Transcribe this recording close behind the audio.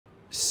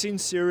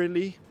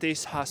Sincerely,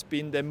 this has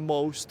been the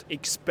most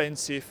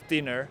expensive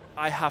dinner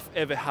I have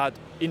ever had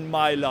in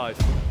my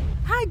life.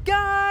 Hi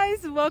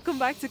guys, welcome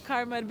back to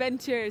Karma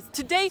Adventures.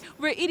 Today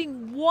we're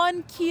eating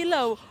 1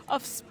 kilo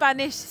of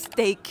Spanish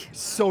steak.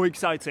 So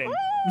exciting. Woo!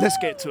 Let's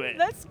get to it.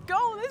 Let's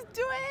go, let's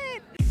do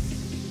it.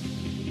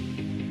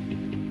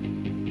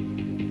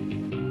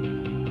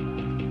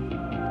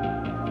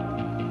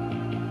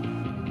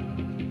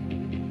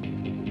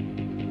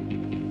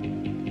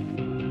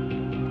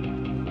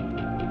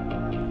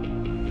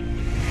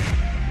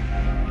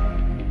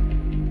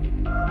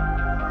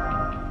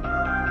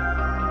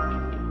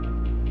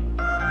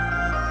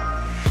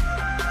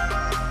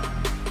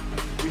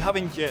 We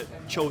haven't yet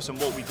chosen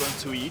what we're going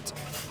to eat.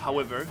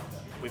 However,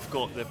 we've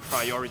got the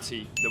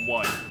priority, the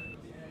wine.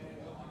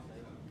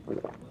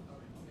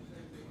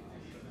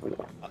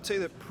 I'd say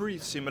they're pretty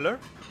similar,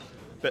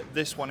 but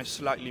this one is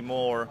slightly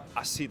more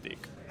acidic.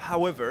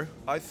 However,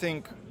 I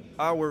think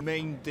our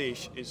main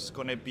dish is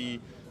going to be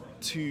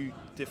 2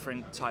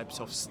 different types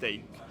of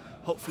steak.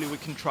 Hopefully we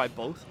can try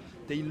both.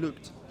 They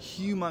looked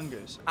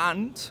humongous.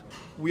 And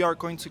we are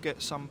going to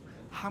get some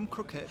ham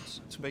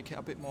croquettes to make it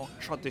a bit more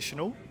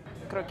traditional.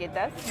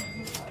 Croquetas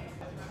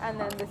and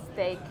then the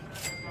steak.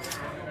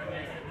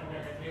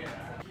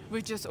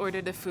 We just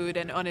ordered the food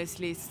and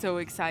honestly so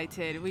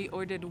excited. We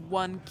ordered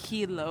 1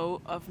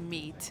 kilo of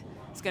meat.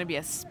 It's gonna be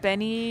a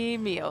spenny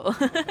meal.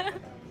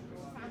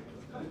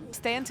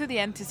 Stay until the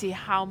end to see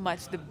how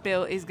much the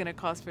bill is gonna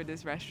cost for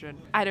this restaurant.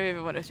 I don't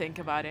even want to think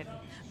about it.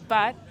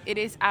 But it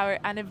is our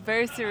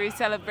anniversary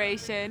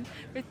celebration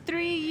for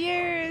 3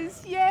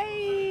 years.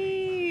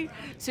 Yay!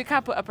 So you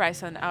can't put a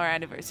price on our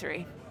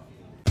anniversary.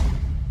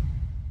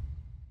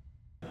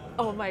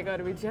 Oh my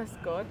god, we just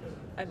got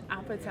an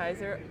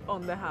appetizer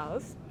on the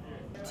house.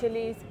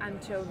 Chilies,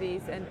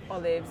 anchovies and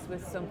olives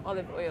with some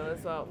olive oil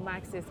as well.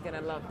 Max is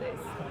gonna love this.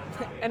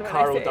 And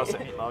Carol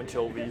doesn't eat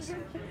anchovies.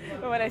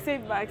 When I say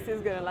Max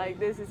is gonna like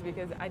this, is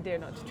because I dare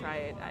not to try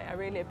it. I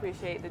really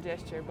appreciate the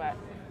gesture, but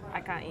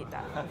I can't eat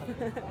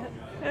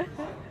that.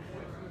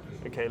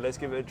 Okay, let's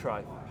give it a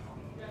try.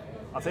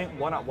 I think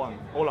all at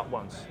once. All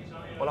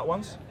at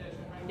once?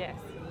 Yes.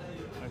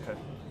 Okay.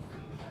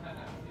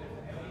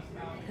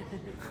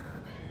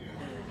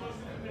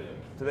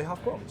 Do they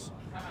have prawns?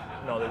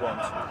 No, they won't.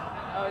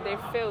 Oh,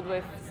 they're filled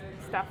with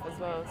stuff as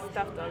well,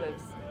 stuffed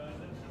olives.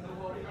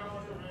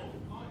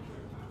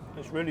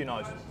 It's really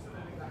nice.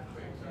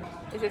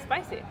 Is it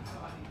spicy?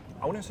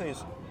 I wouldn't say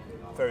it's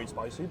very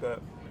spicy, but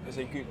it's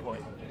a good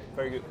point.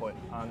 Very good point.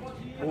 And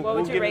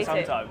we'll give it some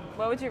it? time.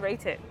 What would you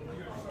rate it?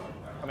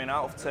 I mean,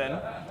 out of 10,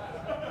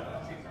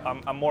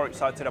 I'm more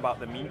excited about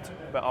the meat,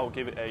 but I'll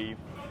give it a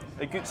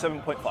good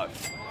 7.5.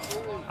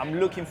 I'm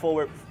looking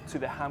forward to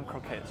the ham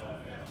croquettes.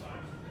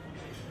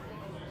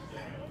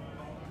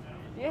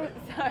 Yeah,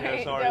 sorry,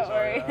 Yeah, sorry, don't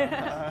sorry.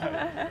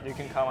 worry. You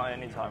can come at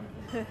any time.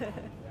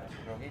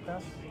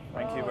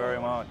 Thank you very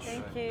much.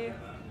 Thank you.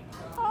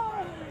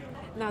 Oh.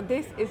 Now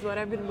this is what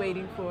I've been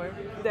waiting for,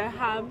 the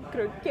ham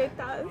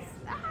croquetas.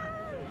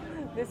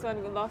 This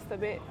one lost a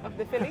bit of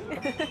the filling.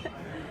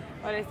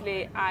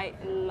 Honestly, I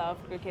love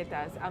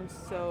croquetas. I'm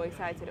so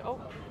excited.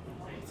 Oh,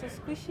 so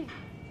squishy.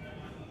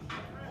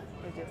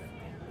 It just...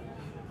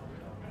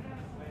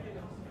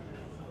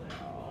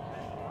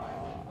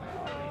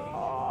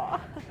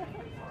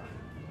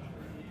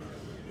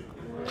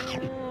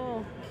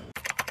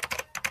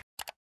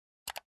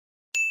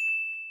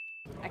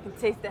 I can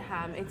taste the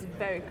ham. It's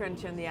very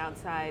crunchy on the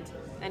outside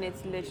and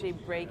it's literally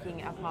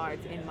breaking apart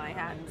in my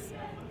hands.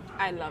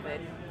 I love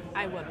it.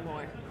 I want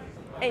more.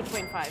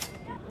 8.5.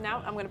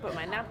 Now I'm going to put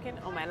my napkin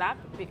on my lap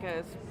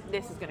because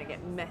this is going to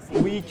get messy.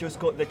 We just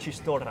got the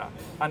chistorra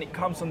and it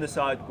comes on the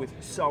side with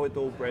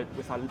sourdough bread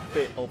with a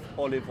bit of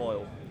olive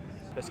oil.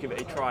 Let's give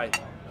it a try.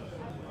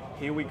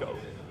 Here we go.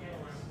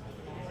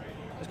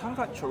 It's kind of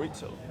like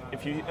chorizo.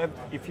 If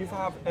you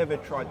have ever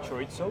tried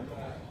chorizo,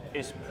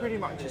 it's pretty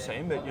much the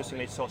same, but just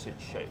in a sausage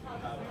shape.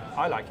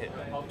 I like it.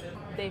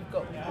 They've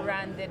got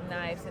branded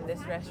knives in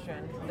this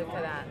restaurant. Look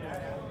at that.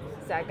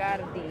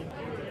 Sagardi.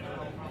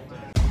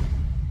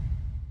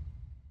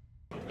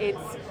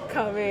 It's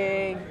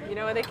coming. You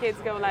know when the kids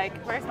go like,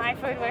 where's my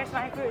food, where's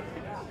my food?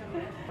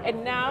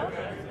 And now,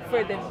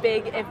 for the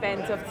big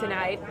event of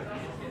tonight,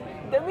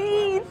 the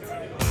meat.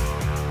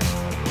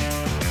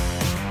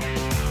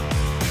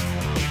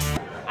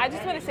 I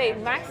just want to say,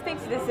 Max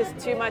thinks this is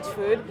too much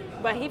food,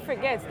 but he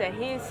forgets that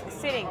he's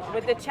sitting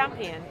with the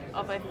champion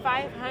of a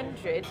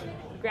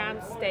 500-gram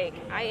steak.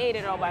 I ate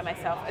it all by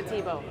myself, a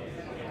T-bone.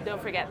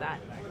 Don't forget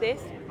that.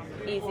 This,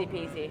 easy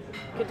peasy.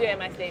 Could do it in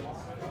my sleep.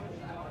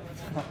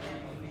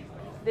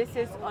 This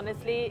is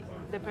honestly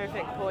the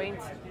perfect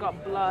point.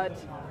 Got blood.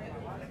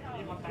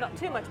 Not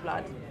too much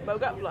blood, but we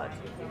got blood.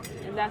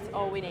 And that's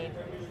all we need.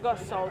 Got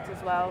salt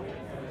as well,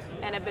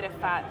 and a bit of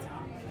fat.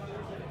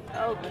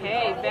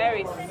 Okay,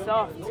 very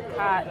soft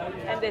cut.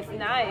 And this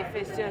knife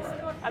is just,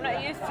 I'm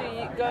not used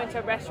to going to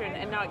a restaurant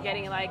and not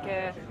getting like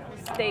a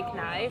steak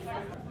knife.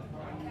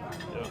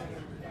 Yeah.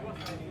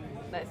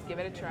 Let's give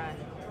it a try.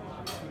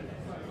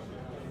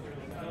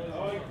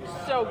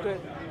 So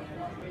good.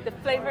 The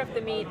flavor of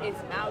the meat is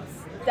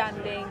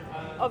outstanding.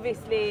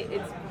 Obviously,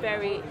 it's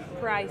very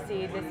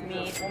pricey, this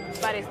meat,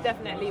 but it's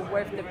definitely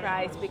worth the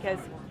price because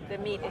the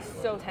meat is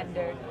so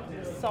tender.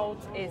 The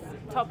salt is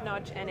top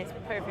notch and it's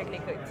perfectly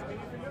cooked.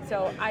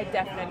 So I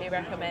definitely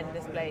recommend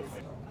this place.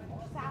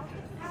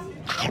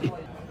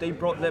 They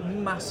brought their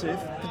massive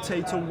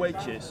potato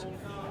wedges.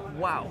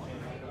 Wow,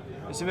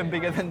 it's even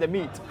bigger than the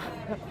meat.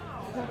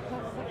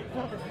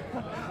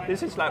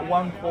 This is like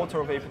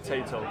 1/4 of a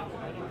potato.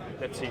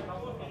 Let's see.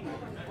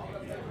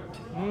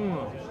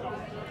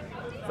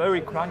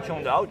 Very crunchy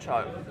on the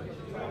outside.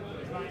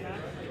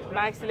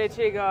 Max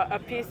literally got a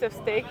piece of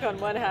steak on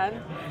one hand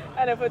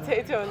and a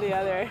potato on the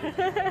other.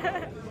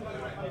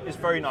 It's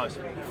very nice,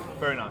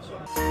 very nice.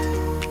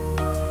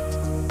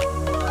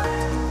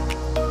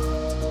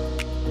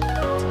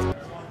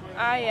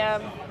 I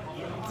am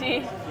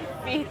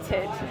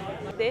defeated.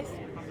 This,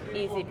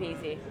 easy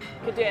peasy.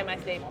 Could do it in my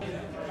sleep.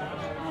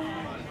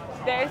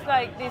 There's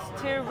like these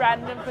 2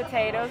 random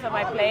potatoes on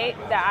my plate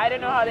that I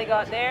don't know how they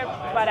got there,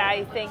 but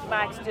I think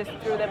Max just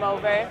threw them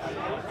over.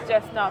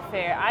 Just not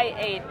fair. I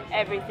ate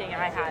everything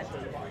I had.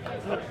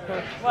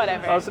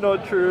 Whatever. That's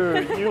not true.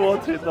 You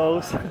wanted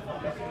those.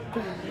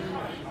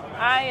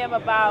 I am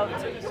about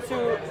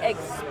to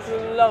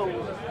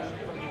explode.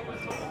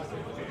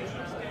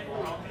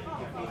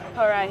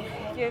 All right,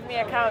 give me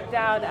a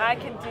countdown. I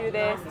can do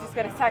this. Just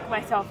gonna sack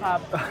myself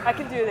up. I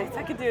can do this.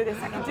 I can do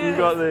this. I can do this. You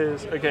got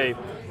this. Okay,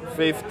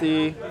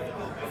 50,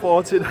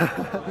 40.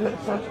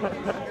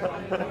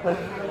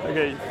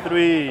 Okay,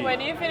 3.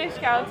 When you finish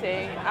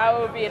counting, I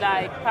will be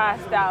like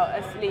passed out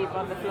asleep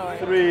on the floor.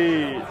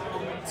 3,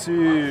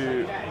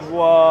 2,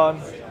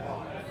 1.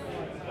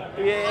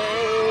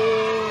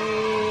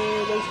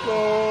 Yay! Let's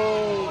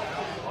go.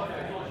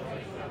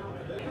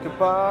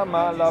 Goodbye,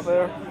 my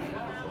lover.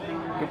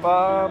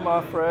 Goodbye,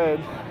 my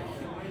friend.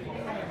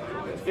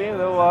 It's been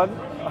the one.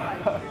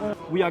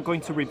 We are going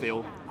to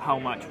reveal how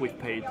much we've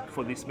paid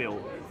for this meal.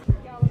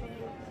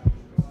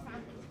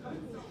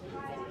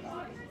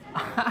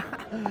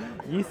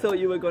 You thought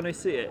you were going to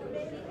see it?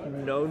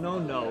 No, no,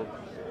 no.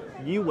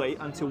 You wait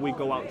until we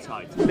go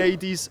outside.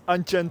 Ladies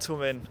and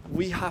gentlemen,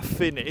 we have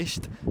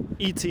finished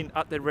eating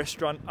at the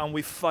restaurant and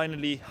we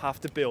finally have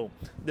the bill.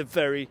 The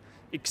very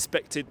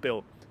expected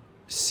bill.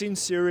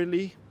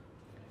 Sincerely,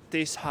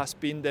 this has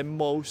been the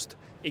most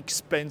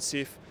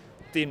expensive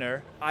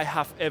dinner I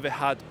have ever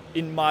had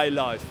in my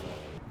life.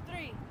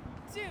 3,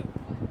 2,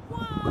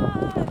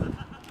 1.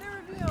 The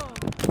reveal.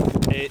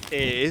 It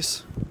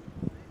is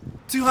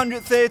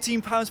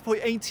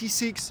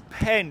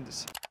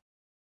 £213.86.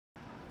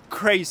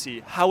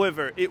 Crazy.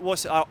 However, it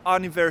was our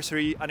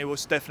anniversary and it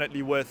was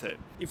definitely worth it.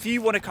 If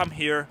you want to come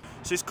here,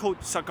 so it's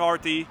called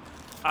Sagardi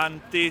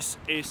and this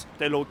is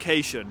the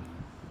location.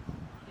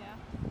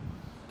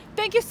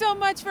 Thank you so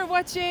much for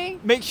watching.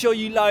 Make sure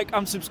you like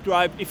and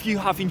subscribe if you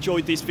have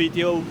enjoyed this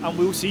video and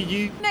we'll see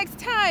you Next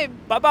time.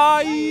 Bye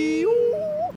bye.